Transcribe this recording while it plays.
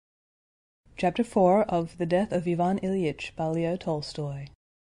Chapter 4 of The Death of Ivan Ilyich by Leo Tolstoy.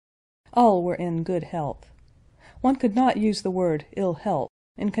 All were in good health. One could not use the word ill health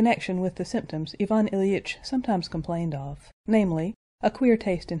in connection with the symptoms Ivan Ilyich sometimes complained of, namely, a queer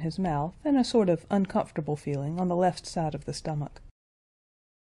taste in his mouth and a sort of uncomfortable feeling on the left side of the stomach.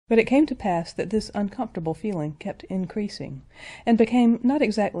 But it came to pass that this uncomfortable feeling kept increasing, and became not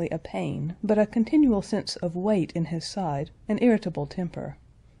exactly a pain, but a continual sense of weight in his side, an irritable temper.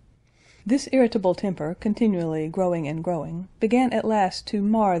 This irritable temper, continually growing and growing, began at last to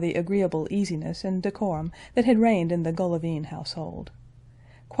mar the agreeable easiness and decorum that had reigned in the Golovine household.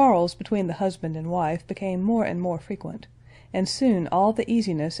 Quarrels between the husband and wife became more and more frequent, and soon all the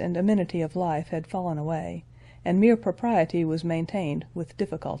easiness and amenity of life had fallen away, and mere propriety was maintained with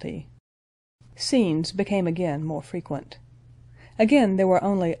difficulty. Scenes became again more frequent. Again there were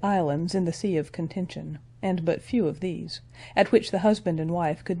only islands in the sea of contention, and but few of these, at which the husband and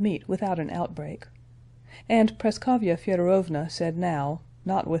wife could meet without an outbreak. And Praskovya Fyodorovna said now,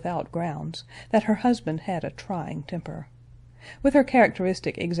 not without grounds, that her husband had a trying temper. With her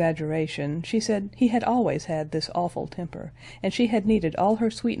characteristic exaggeration, she said he had always had this awful temper, and she had needed all her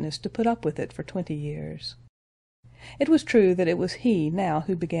sweetness to put up with it for 20 years. It was true that it was he now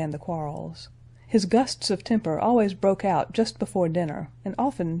who began the quarrels. His gusts of temper always broke out just before dinner, and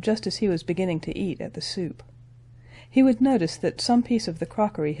often just as he was beginning to eat at the soup. He would notice that some piece of the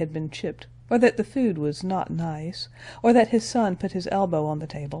crockery had been chipped, or that the food was not nice, or that his son put his elbow on the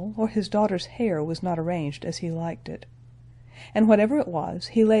table, or his daughter's hair was not arranged as he liked it. And whatever it was,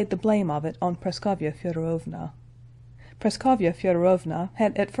 he laid the blame of it on Praskovya Fyodorovna. Praskovya Fyodorovna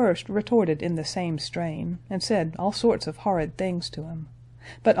had at first retorted in the same strain, and said all sorts of horrid things to him.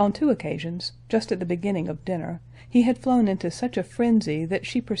 But on 2 occasions, just at the beginning of dinner, he had flown into such a frenzy that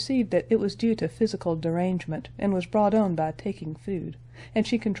she perceived that it was due to physical derangement and was brought on by taking food, and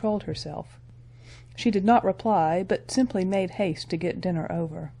she controlled herself. She did not reply, but simply made haste to get dinner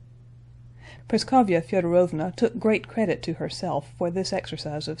over. Praskovya Fyodorovna took great credit to herself for this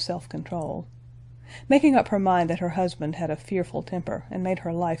exercise of self-control. Making up her mind that her husband had a fearful temper and made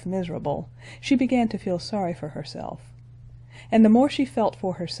her life miserable, she began to feel sorry for herself. And the more she felt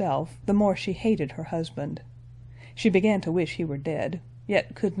for herself, the more she hated her husband. She began to wish he were dead,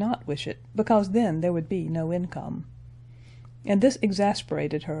 yet could not wish it, because then there would be no income. And this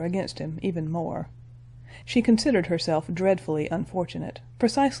exasperated her against him even more. She considered herself dreadfully unfortunate,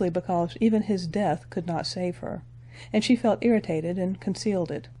 precisely because even his death could not save her, and she felt irritated and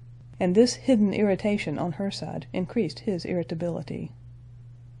concealed it, and this hidden irritation on her side increased his irritability.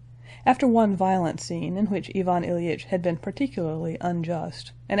 After one violent scene in which Ivan Ilyich had been particularly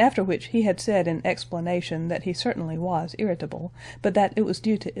unjust, and after which he had said in explanation that he certainly was irritable, but that it was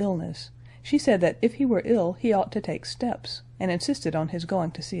due to illness, she said that if he were ill he ought to take steps, and insisted on his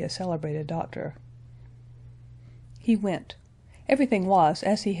going to see a celebrated doctor. He went. Everything was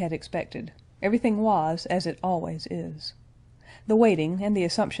as he had expected. Everything was as it always is. The waiting and the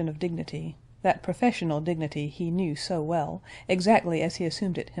assumption of dignity, that professional dignity he knew so well, exactly as he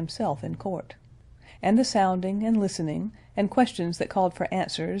assumed it himself in court, and the sounding and listening, and questions that called for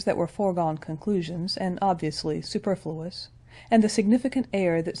answers that were foregone conclusions and obviously superfluous, and the significant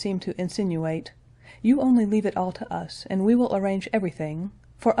air that seemed to insinuate, "You only leave it all to us, and we will arrange everything.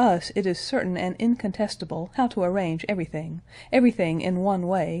 For us it is certain and incontestable how to arrange everything, everything in one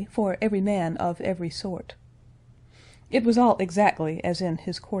way, for every man of every sort." It was all exactly as in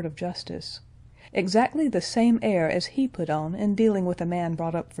his court of justice. Exactly the same air as he put on in dealing with a man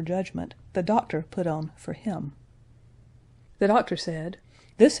brought up for judgment, the doctor put on for him. The doctor said,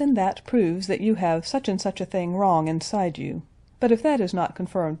 "This and that proves that you have such and such a thing wrong inside you. But if that is not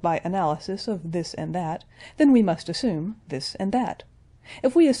confirmed by analysis of this and that, then we must assume this and that.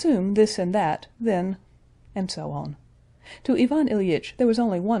 If we assume this and that, then—" and so on. To Ivan Ilyich there was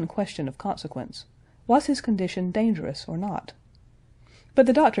only one question of consequence: was his condition dangerous or not? But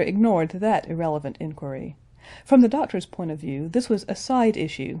the doctor ignored that irrelevant inquiry. From the doctor's point of view, this was a side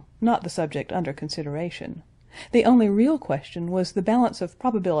issue, not the subject under consideration. The only real question was the balance of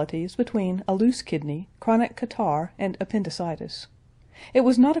probabilities between a loose kidney, chronic catarrh, and appendicitis. It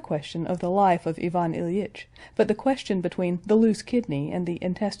was not a question of the life of Ivan Ilyich, but the question between the loose kidney and the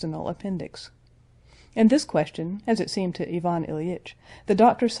intestinal appendix. And this question, as it seemed to Ivan Ilyich, the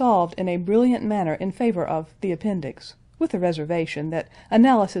doctor solved in a brilliant manner in favor of the appendix, with the reservation that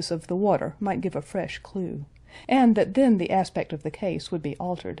analysis of the water might give a fresh clue, and that then the aspect of the case would be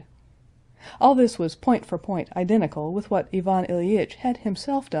altered. All this was point for point identical with what Ivan Ilyich had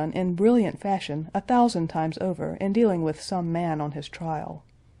himself done in brilliant fashion 1,000 times over in dealing with some man on his trial.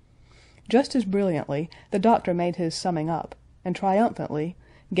 Just as brilliantly the doctor made his summing up, and triumphantly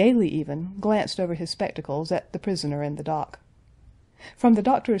gaily even, glanced over his spectacles at the prisoner in the dock. From the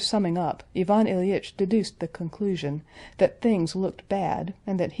doctor's summing up, Ivan Ilyich deduced the conclusion that things looked bad,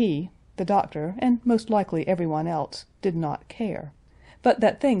 and that he, the doctor, and most likely everyone else, did not care, but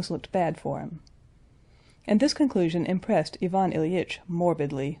that things looked bad for him. And this conclusion impressed Ivan Ilyich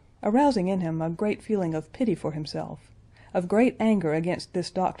morbidly, arousing in him a great feeling of pity for himself, of great anger against this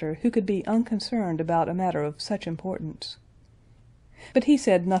doctor who could be unconcerned about a matter of such importance. But he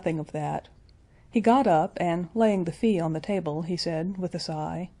said nothing of that. He got up, and, laying the fee on the table, he said, with a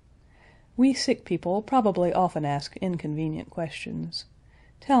sigh, "We sick people probably often ask inconvenient questions.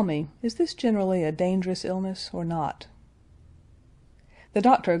 Tell me, is this generally a dangerous illness or not?" The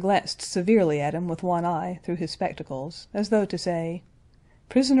doctor glanced severely at him with one eye, through his spectacles, as though to say,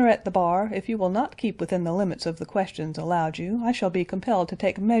 "Prisoner at the bar, if you will not keep within the limits of the questions allowed you, I shall be compelled to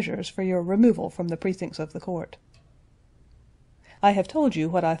take measures for your removal from the precincts of the court." "I have told you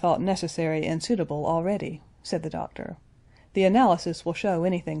what I thought necessary and suitable already," said the doctor. "The analysis will show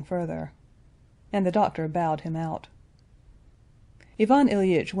anything further." And the doctor bowed him out. Ivan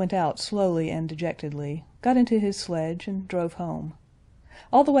Ilyich went out slowly and dejectedly, got into his sledge, and drove home.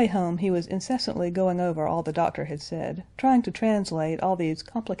 All the way home he was incessantly going over all the doctor had said, trying to translate all these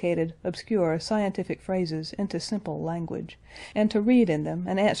complicated, obscure, scientific phrases into simple language, and to read in them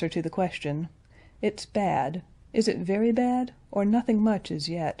an answer to the question, "It's bad. Is it very bad, or nothing much as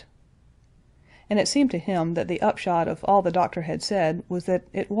yet?" And it seemed to him that the upshot of all the doctor had said was that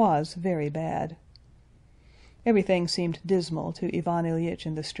it was very bad. Everything seemed dismal to Ivan Ilyich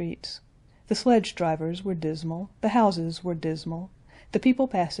in the streets. The sledge-drivers were dismal, the houses were dismal, the people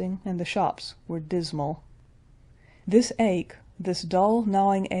passing and the shops were dismal. This ache, this dull,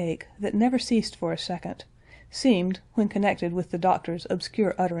 gnawing ache that never ceased for a second, seemed, when connected with the doctor's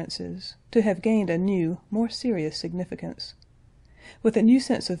obscure utterances, to have gained a new, more serious significance. With a new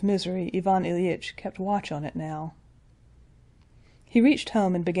sense of misery Ivan Ilyich kept watch on it now. He reached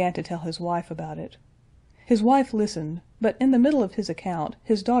home and began to tell his wife about it. His wife listened, but in the middle of his account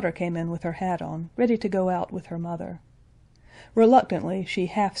his daughter came in with her hat on, ready to go out with her mother. Reluctantly she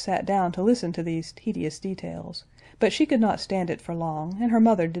half sat down to listen to these tedious details, but she could not stand it for long, and her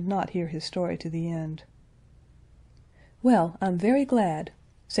mother did not hear his story to the end. "Well, I'm very glad,"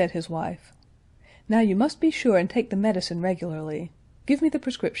 said his wife. "Now you must be sure and take the medicine regularly. Give me the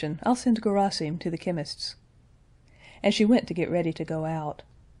prescription. I'll send Gerasim to the chemist's." And she went to get ready to go out.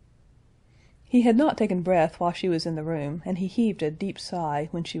 He had not taken breath while she was in the room, and he heaved a deep sigh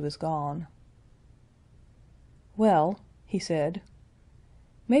when she was gone. "Well," he said,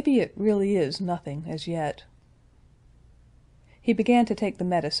 "maybe it really is nothing as yet." He began to take the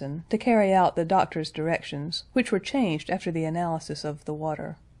medicine, to carry out the doctor's directions, which were changed after the analysis of the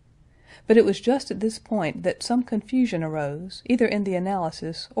water. But it was just at this point that some confusion arose, either in the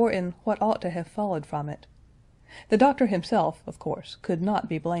analysis or in what ought to have followed from it. The doctor himself, of course, could not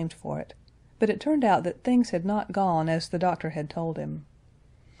be blamed for it, but it turned out that things had not gone as the doctor had told him.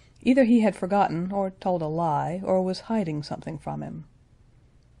 Either he had forgotten or told a lie, or was hiding something from him.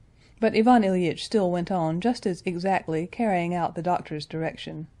 But Ivan Ilyich still went on just as exactly carrying out the doctor's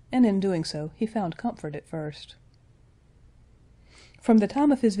direction, and in doing so he found comfort at first. From the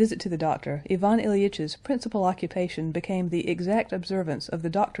time of his visit to the doctor, Ivan Ilyitch's principal occupation became the exact observance of the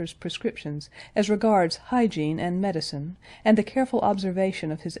doctor's prescriptions as regards hygiene and medicine, and the careful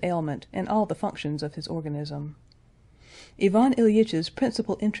observation of his ailment and all the functions of his organism. Ivan Ilyitch's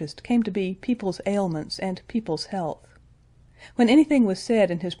principal interest came to be people's ailments and people's health. When anything was said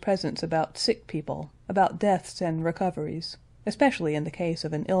in his presence about sick people, about deaths and recoveries, especially in the case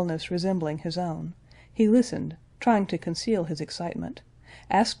of an illness resembling his own, he listened, trying to conceal his excitement,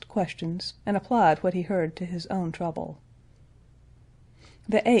 asked questions, and applied what he heard to his own trouble.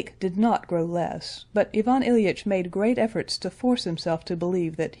 The ache did not grow less, but Ivan Ilyich made great efforts to force himself to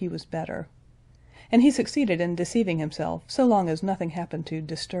believe that he was better. And he succeeded in deceiving himself so long as nothing happened to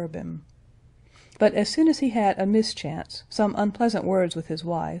disturb him. But as soon as he had a mischance, some unpleasant words with his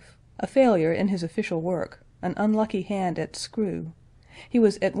wife, a failure in his official work, an unlucky hand at screw, he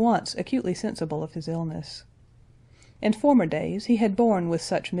was at once acutely sensible of his illness. In former days he had borne with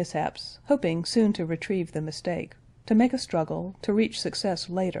such mishaps, hoping soon to retrieve the mistake, to make a struggle, to reach success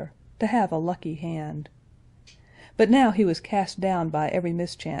later, to have a lucky hand. But now he was cast down by every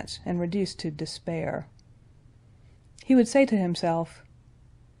mischance and reduced to despair. He would say to himself,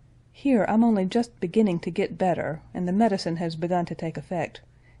 "Here I'm only just beginning to get better, and the medicine has begun to take effect,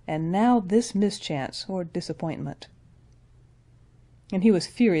 and now this mischance or disappointment." And he was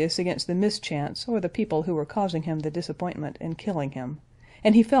furious against the mischance or the people who were causing him the disappointment and killing him,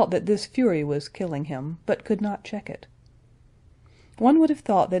 and he felt that this fury was killing him, but could not check it. One would have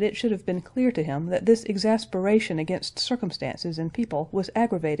thought that it should have been clear to him that this exasperation against circumstances and people was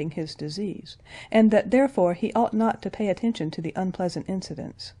aggravating his disease, and that therefore he ought not to pay attention to the unpleasant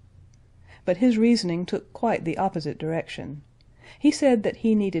incidents. But his reasoning took quite the opposite direction. He said that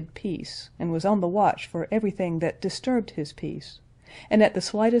he needed peace, and was on the watch for everything that disturbed his peace, and at the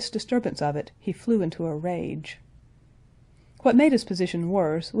slightest disturbance of it he flew into a rage. What made his position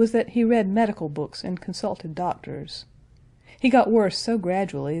worse was that he read medical books and consulted doctors. He got worse so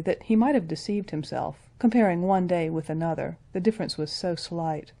gradually that he might have deceived himself, comparing one day with another, the difference was so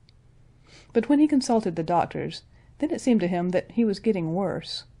slight. But when he consulted the doctors, then it seemed to him that he was getting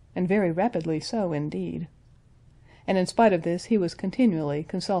worse, and very rapidly so indeed. And in spite of this he was continually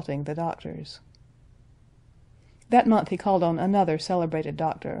consulting the doctors. That month he called on another celebrated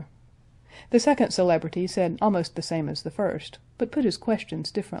doctor. The second celebrity said almost the same as the first, but put his questions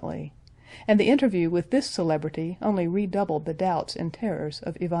differently, and the interview with this celebrity only redoubled the doubts and terrors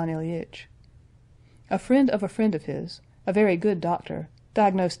of Ivan Ilyich. A friend of his, a very good doctor,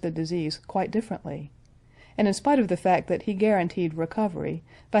 diagnosed the disease quite differently, and in spite of the fact that he guaranteed recovery,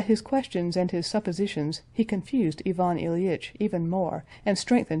 by his questions and his suppositions he confused Ivan Ilyich even more and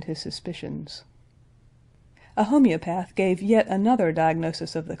strengthened his suspicions. A homeopath gave yet another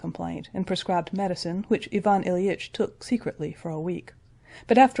diagnosis of the complaint, and prescribed medicine, which Ivan Ilyich took secretly for a week.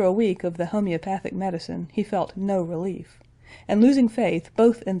 But after a week of the homeopathic medicine he felt no relief, and losing faith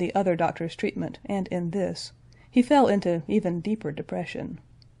both in the other doctor's treatment and in this, he fell into even deeper depression.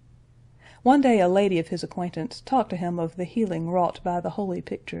 One day a lady of his acquaintance talked to him of the healing wrought by the holy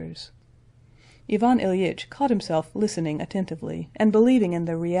pictures. Ivan Ilyich caught himself listening attentively, and believing in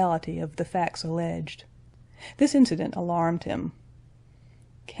the reality of the facts alleged. This incident alarmed him.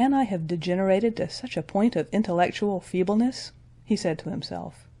 "Can I have degenerated to such a point of intellectual feebleness?" he said to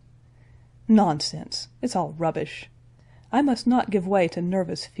himself. "Nonsense! It's all rubbish. I must not give way to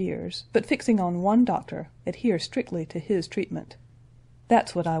nervous fears, but fixing on one doctor, adhere strictly to his treatment.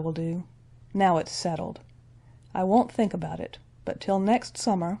 That's what I will do. Now it's settled. I won't think about it, but till next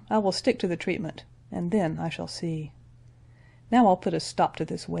summer I will stick to the treatment, and then I shall see. Now I'll put a stop to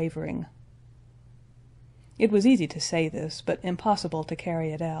this wavering." It was easy to say this, but impossible to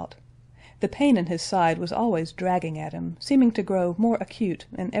carry it out. The pain in his side was always dragging at him, seeming to grow more acute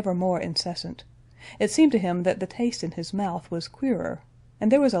and ever more incessant. It seemed to him that the taste in his mouth was queerer,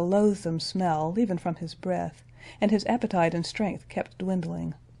 and there was a loathsome smell even from his breath, and his appetite and strength kept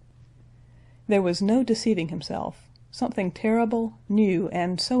dwindling. There was no deceiving himself. Something terrible, new,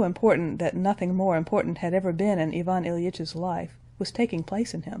 and so important that nothing more important had ever been in Ivan Ilyitch's life was taking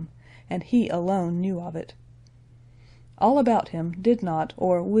place in him, and he alone knew of it. All about him did not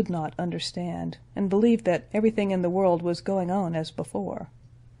or would not understand, and believed that everything in the world was going on as before.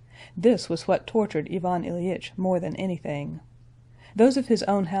 This was what tortured Ivan Ilyich more than anything. Those of his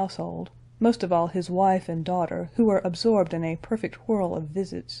own household, most of all his wife and daughter, who were absorbed in a perfect whirl of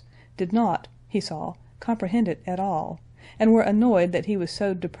visits, did not, he saw, comprehend it at all, and were annoyed that he was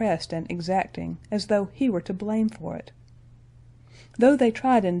so depressed and exacting, as though he were to blame for it. Though they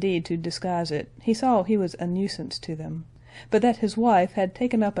tried indeed to disguise it, he saw he was a nuisance to them, but that his wife had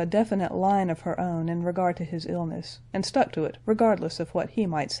taken up a definite line of her own in regard to his illness, and stuck to it regardless of what he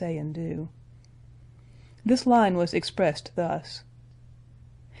might say and do. This line was expressed thus: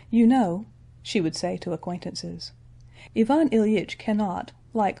 "You know," she would say to acquaintances, "Ivan Ilyich cannot,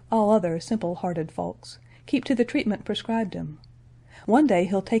 like all other simple-hearted folks, keep to the treatment prescribed him. One day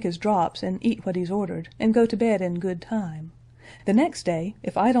he'll take his drops and eat what he's ordered, and go to bed in good time. The next day,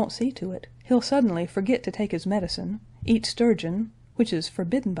 if I don't see to it, he'll suddenly forget to take his medicine, eat sturgeon, which is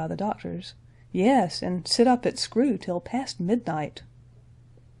forbidden by the doctors, yes, and sit up at screw till past midnight."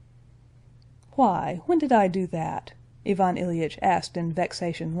 "Why, when did I do that?" Ivan Ilyich asked in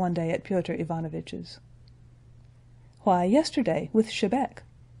vexation one day at Pyotr Ivanovitch's. "Why, yesterday, with Shebek."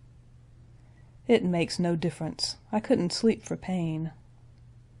 "It makes no difference. I couldn't sleep for pain."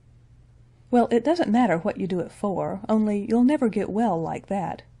 "Well, it doesn't matter what you do it for, only you'll never get well like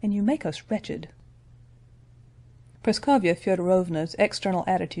that, and you make us wretched." Praskovya Fyodorovna's external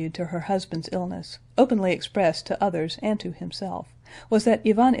attitude to her husband's illness, openly expressed to others and to himself, was that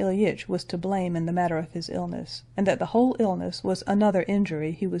Ivan Ilyich was to blame in the matter of his illness, and that the whole illness was another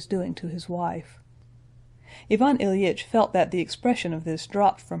injury he was doing to his wife. Ivan Ilyich felt that the expression of this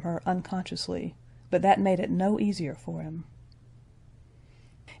dropped from her unconsciously, but that made it no easier for him.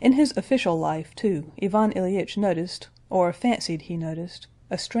 In his official life, too, Ivan Ilyich noticed, or fancied he noticed,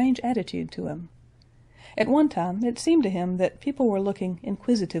 a strange attitude to him. At one time it seemed to him that people were looking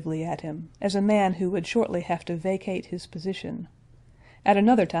inquisitively at him, as a man who would shortly have to vacate his position. At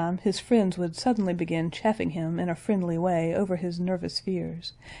another time his friends would suddenly begin chaffing him in a friendly way over his nervous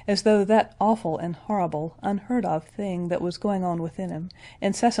fears, as though that awful and horrible, unheard-of thing that was going on within him,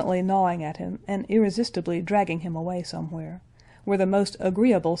 incessantly gnawing at him and irresistibly dragging him away somewhere, were the most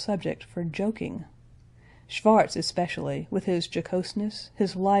agreeable subject for joking. Schwartz especially, with his jocoseness,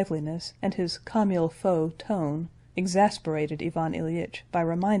 his liveliness, and his comme il faut tone, exasperated Ivan Ilyich by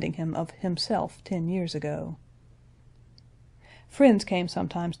reminding him of himself 10 years ago. Friends came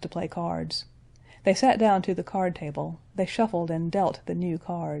sometimes to play cards. They sat down to the card table, they shuffled and dealt the new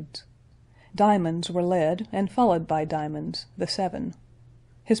cards. Diamonds were led, and followed by diamonds, the 7.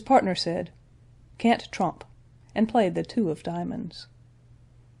 His partner said, "Can't trump," and played the 2 of diamonds.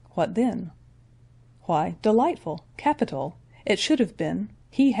 What then? Why, delightful, capital! It should have been,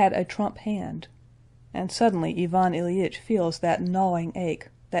 he had a trump hand. And suddenly Ivan Ilyich feels that gnawing ache,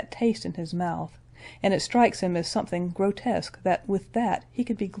 that taste in his mouth, and it strikes him as something grotesque that with that he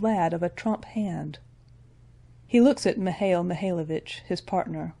could be glad of a trump hand. He looks at Mihail Mihailovitch, his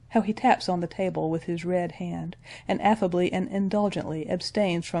partner, how he taps on the table with his red hand, and affably and indulgently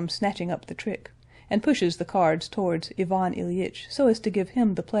abstains from snatching up the trick, and pushes the cards towards Ivan Ilyich so as to give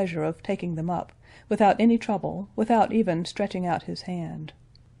him the pleasure of taking them up, without any trouble, without even stretching out his hand.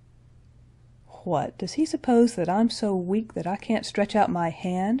 "What, does he suppose that I'm so weak that I can't stretch out my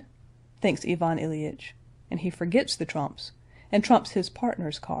hand?" thinks Ivan Ilyich, and he forgets the trumps, and trumps his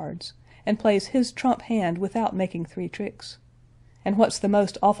partner's cards, and plays his trump hand without making 3 tricks. And what's the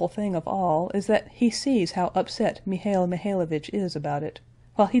most awful thing of all is that he sees how upset Mihail Mihailovitch is about it,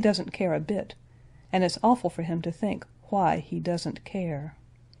 while he doesn't care a bit, and it's awful for him to think why he doesn't care.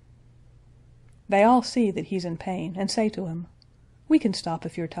 They all see that he's in pain, and say to him, "We can stop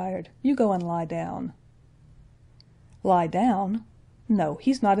if you're tired. You go and lie down." Lie down? No,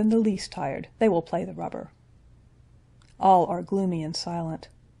 he's not in the least tired. They will play the rubber. All are gloomy and silent.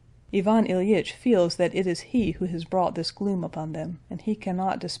 Ivan Ilyich feels that it is he who has brought this gloom upon them, and he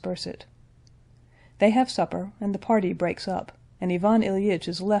cannot disperse it. They have supper, and the party breaks up, and Ivan Ilyich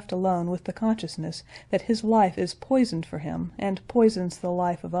is left alone with the consciousness that his life is poisoned for him and poisons the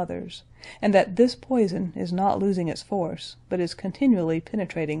life of others, and that this poison is not losing its force, but is continually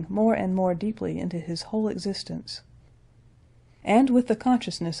penetrating more and more deeply into his whole existence. And with the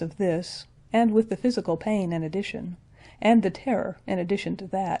consciousness of this, and with the physical pain in addition, and the terror in addition to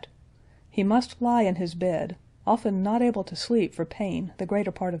that, he must lie in his bed, often not able to sleep for pain the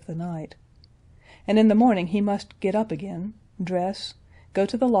greater part of the night. And in the morning he must get up again, dress, go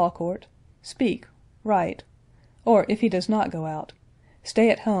to the law court, speak, write, or if he does not go out, stay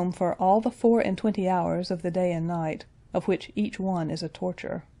at home for all the 24 hours of the day and night, of which each one is a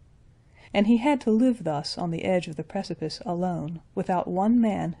torture. And he had to live thus on the edge of the precipice alone, without one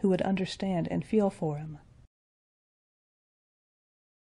man who would understand and feel for him.